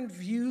different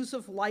views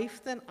of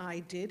life than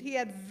I did. He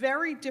had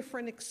very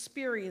different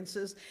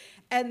experiences,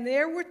 and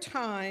there were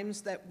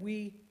times that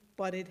we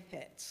butted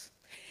heads.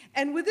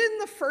 And within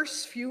the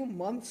first few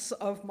months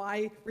of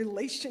my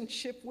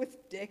relationship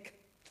with Dick,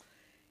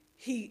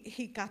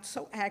 he got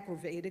so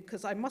aggravated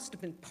because I must have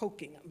been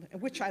poking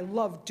him, which I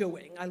love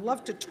doing. I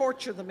love to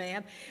torture the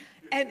man.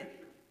 And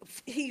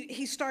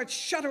he started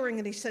shuddering,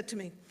 and he said to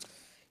me,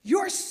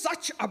 "You're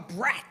such a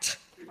brat."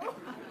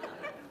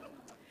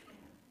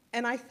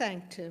 And I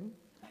thanked him,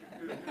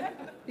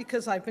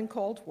 because I've been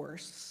called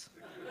worse.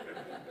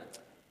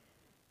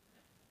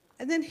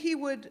 And then he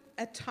would,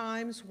 at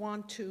times,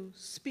 want to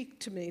speak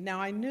to me. Now,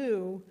 I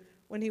knew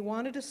when he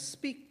wanted to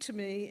speak to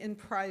me in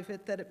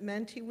private that it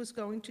meant he was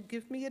going to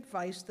give me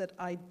advice that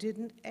I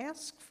didn't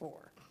ask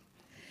for.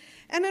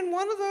 And in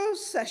one of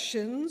those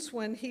sessions,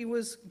 when he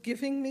was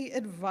giving me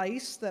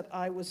advice that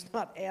I was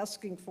not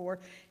asking for,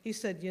 he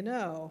said, "You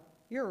know,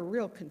 you're a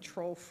real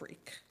control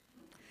freak."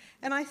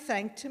 And I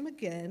thanked him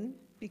again,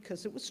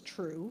 because it was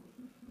true.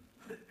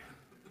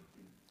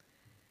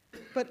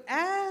 But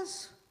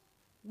as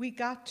we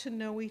got to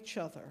know each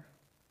other,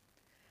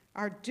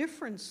 our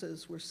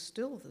differences were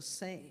still the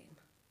same.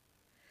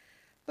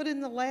 But in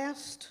the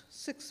last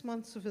 6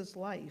 months of his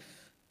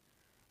life,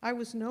 I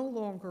was no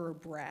longer a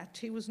brat.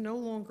 He was no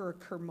longer a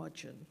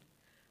curmudgeon.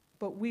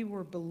 But we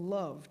were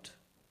beloved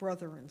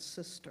brother and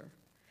sister.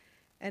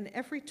 And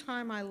every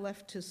time I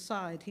left his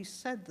side, he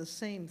said the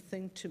same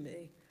thing to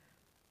me: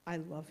 "I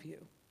love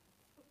you."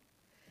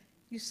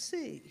 You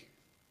see,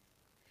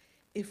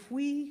 if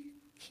we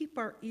keep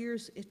our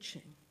ears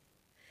itching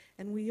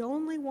And we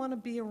only want to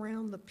be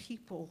around the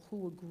people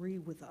who agree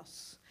with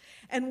us.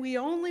 And we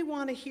only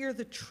want to hear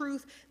the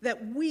truth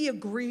that we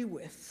agree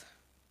with.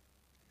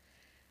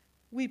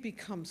 We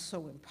become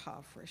so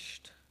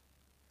impoverished.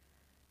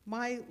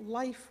 My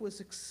life was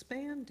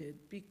expanded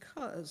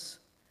because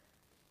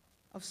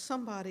of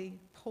somebody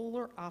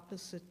polar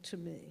opposite to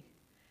me.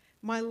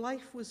 My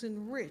life was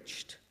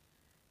enriched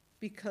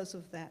because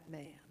of that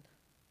man.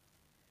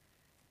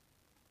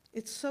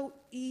 It's so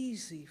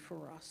easy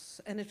for us,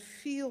 and it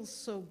feels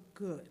so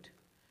good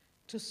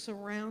to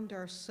surround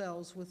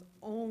ourselves with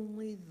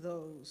only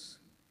those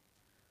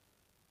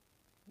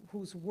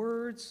whose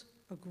words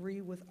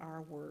agree with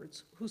our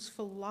words, whose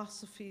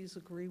philosophies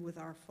agree with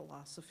our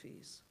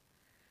philosophies.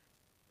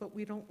 But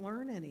we don't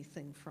learn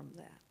anything from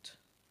that.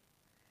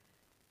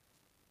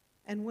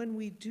 And when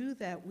we do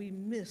that, we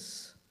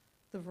miss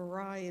the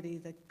variety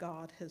that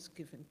God has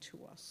given to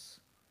us.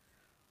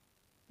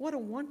 What a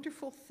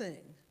wonderful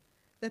thing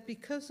that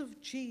because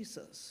of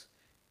Jesus,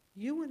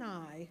 you and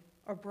I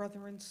are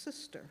brother and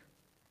sister.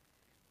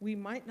 We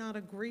might not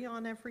agree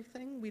on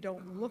everything, we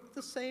don't look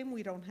the same,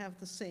 we don't have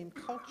the same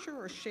culture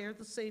or share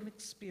the same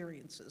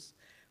experiences,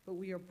 but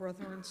we are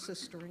brother and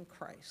sister in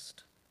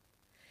Christ.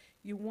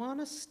 You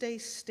want to stay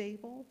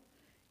stable,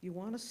 you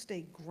want to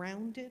stay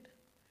grounded.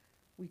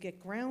 We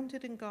get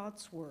grounded in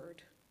God's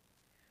word.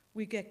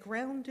 We get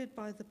grounded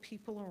by the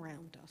people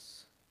around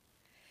us.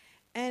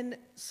 And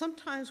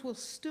sometimes we'll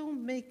still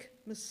make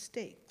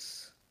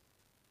mistakes.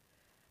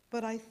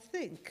 But I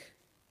think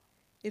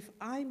if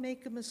I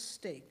make a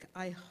mistake,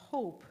 I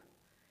hope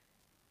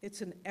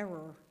it's an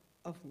error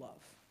of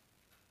love.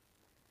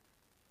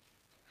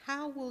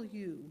 How will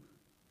you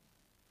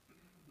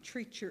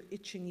treat your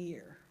itching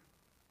ear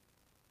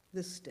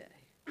this day?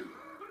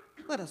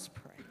 Let us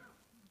pray.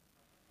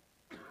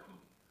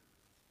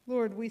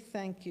 Lord, we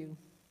thank you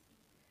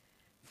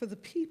for the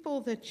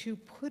people that you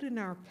put in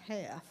our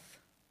path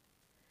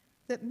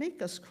that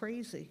make us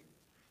crazy.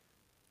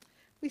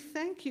 We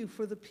thank you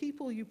for the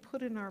people you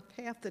put in our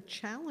path that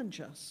challenge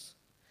us.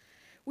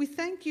 We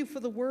thank you for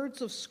the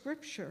words of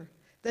Scripture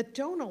that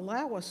don't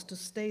allow us to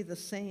stay the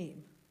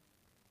same.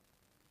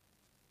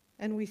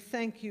 And we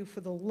thank you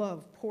for the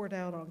love poured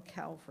out on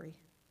Calvary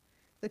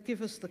that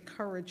give us the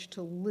courage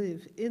to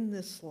live in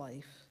this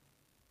life.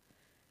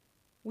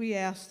 We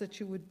ask that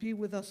you would be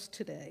with us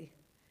today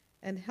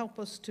and help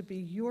us to be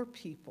your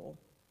people,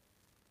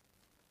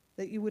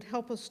 that you would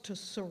help us to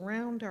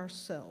surround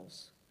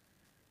ourselves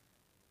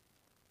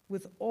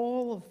with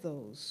all of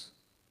those,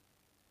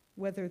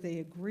 whether they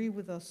agree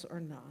with us or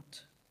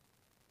not.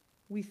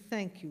 We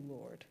thank you,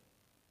 Lord,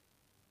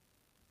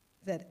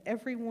 that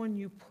everyone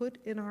you put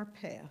in our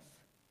path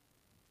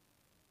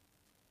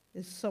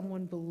is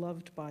someone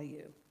beloved by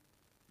you.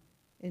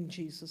 In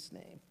Jesus'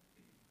 name,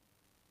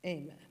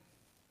 amen.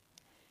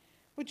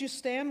 Would you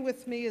stand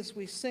with me as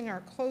we sing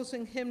our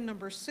closing hymn,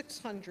 number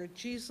 600,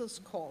 Jesus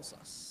Calls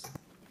Us.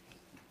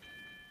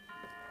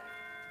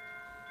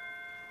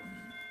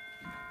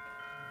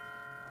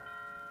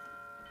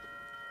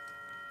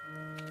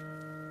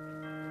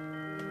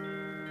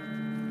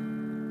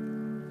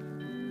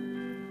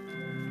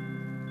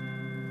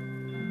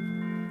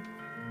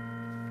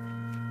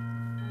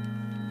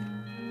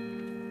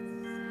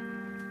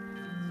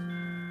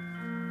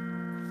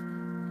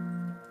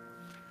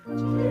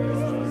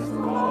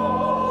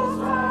 Calls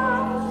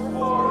us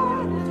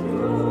forth to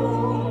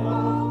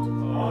walk,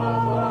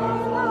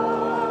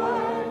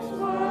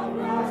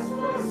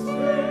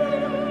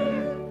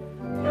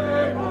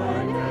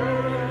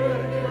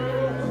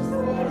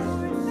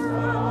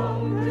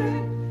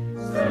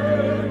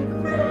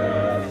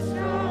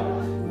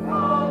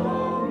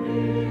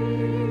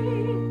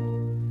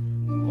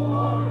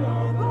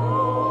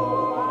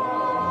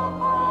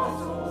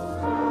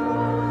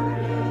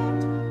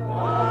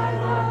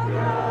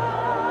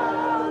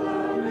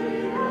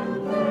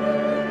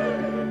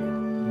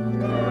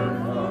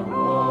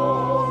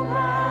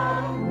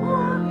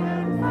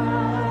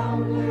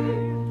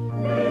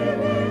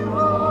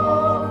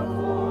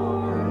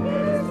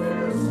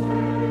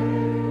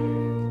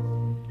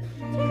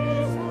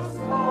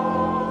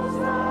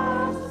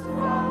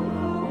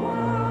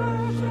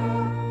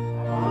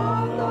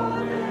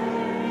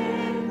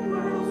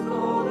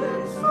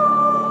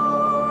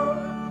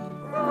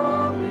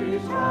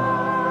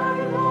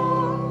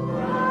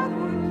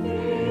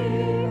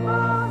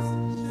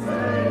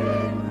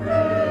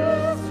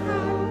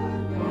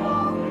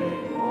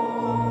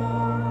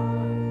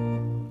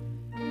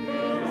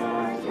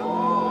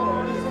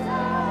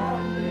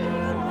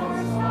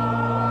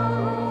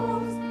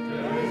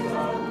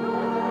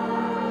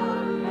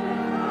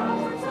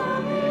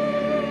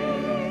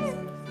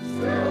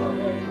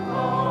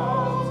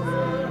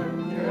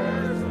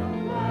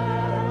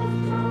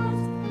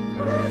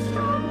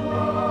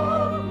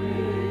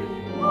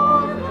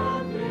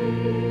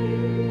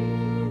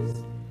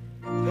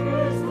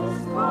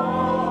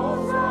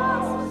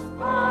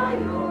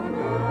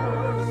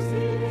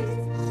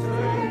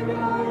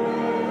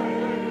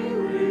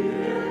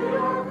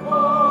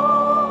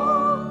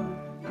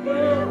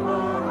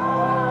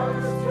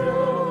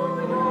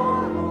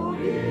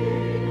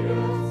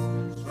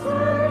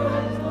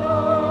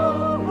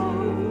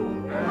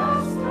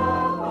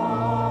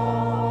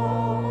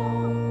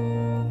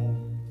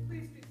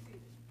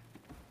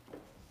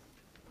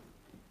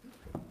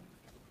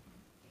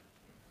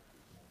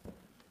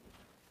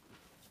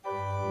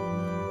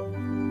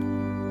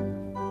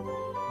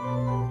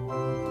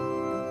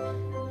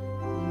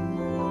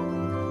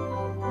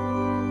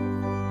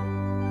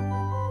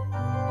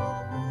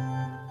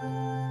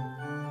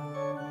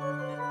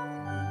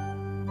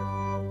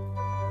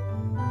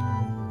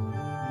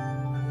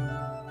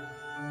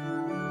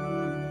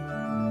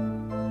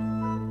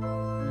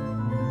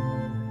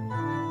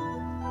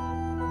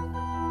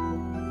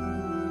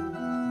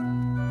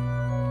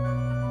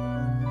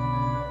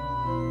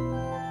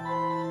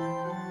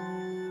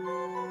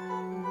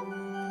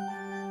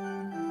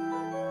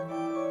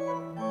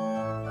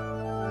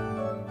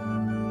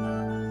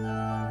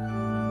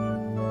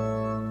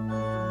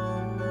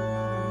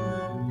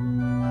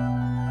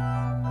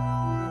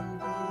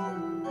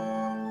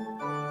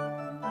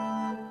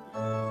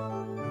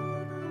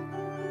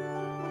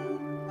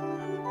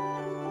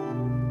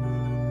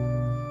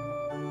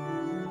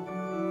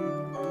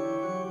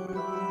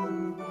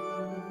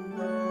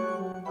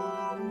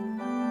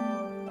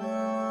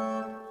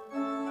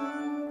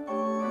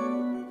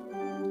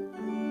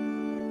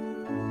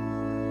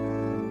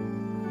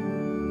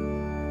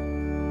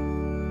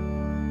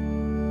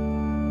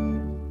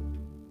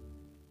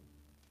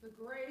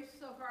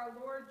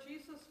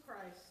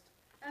 Christ,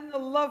 and the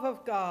love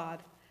of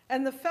God,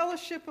 and the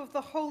fellowship of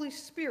the Holy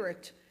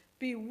Spirit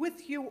be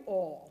with you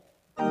all.